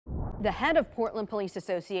The head of Portland Police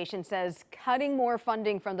Association says cutting more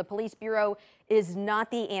funding from the police bureau is not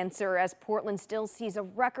the answer, as Portland still sees a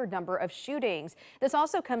record number of shootings. This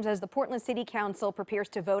also comes as the Portland City Council prepares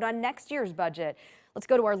to vote on next year's budget. Let's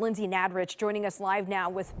go to our Lindsay Nadrich joining us live now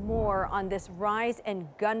with more on this rise in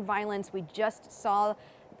gun violence. We just saw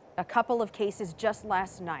a couple of cases just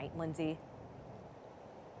last night. Lindsay.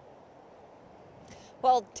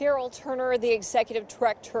 Well, Daryl Turner, the executive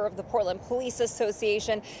director of the Portland Police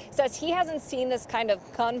Association, says he hasn't seen this kind of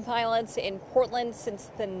gun violence in Portland since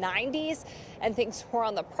the 90s and thinks we're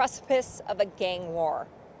on the precipice of a gang war.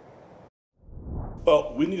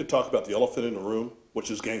 Well, we need to talk about the elephant in the room, which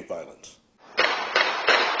is gang violence.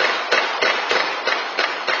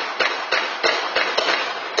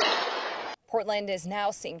 Portland is now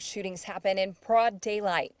seeing shootings happen in broad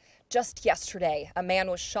daylight. Just yesterday, a man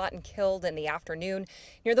was shot and killed in the afternoon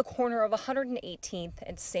near the corner of 118th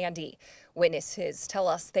and Sandy. Witnesses tell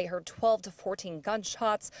us they heard 12 to 14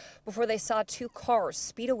 gunshots before they saw two cars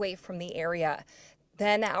speed away from the area.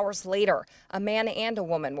 Then, hours later, a man and a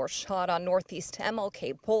woman were shot on Northeast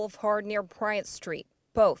MLK Boulevard near Bryant Street.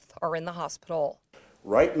 Both are in the hospital.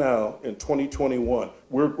 Right now, in 2021,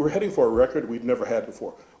 we're heading for a record we've never had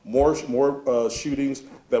before. More shootings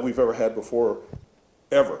that we've ever had before,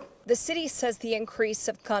 ever. The city says the increase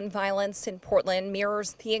of gun violence in Portland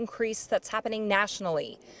mirrors the increase that's happening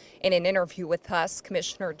nationally. In an interview with us,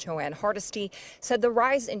 Commissioner Joanne Hardesty said the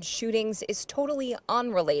rise in shootings is totally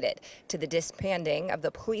unrelated to the disbanding of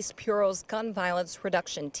the Police Bureau's gun violence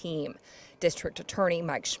reduction team. District Attorney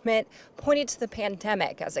Mike Schmidt pointed to the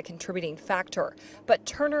pandemic as a contributing factor, but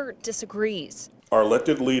Turner disagrees. Our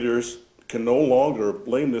elected leaders can no longer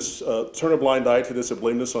blame this, turn a blind eye to this and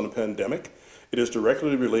blame this on the pandemic. It is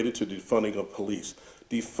directly related to defunding of police,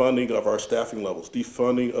 defunding of our staffing levels,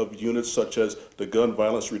 defunding of units such as the gun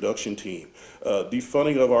violence reduction team,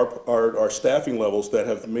 defunding of our staffing levels that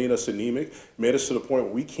have made us anemic, made us to the point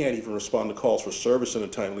where we can't even respond to calls for service in a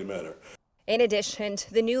timely manner. In addition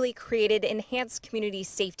to the newly created Enhanced Community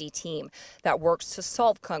Safety Team that works to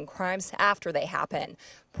solve gun crimes after they happen.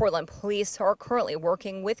 Portland Police are currently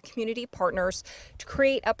working with community partners to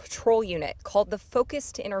create a patrol unit called the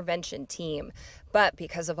Focused Intervention Team. But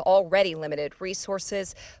because of already limited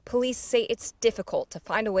resources, police say it's difficult to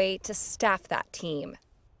find a way to staff that team.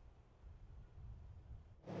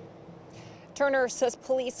 Turner says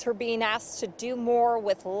police are being asked to do more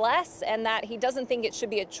with less and that he doesn't think it should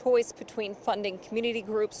be a choice between funding community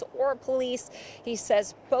groups or police. He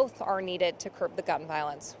says both are needed to curb the gun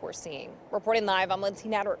violence we're seeing. Reporting live, I'm Lindsay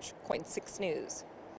Nadrich, KOIN 6 News.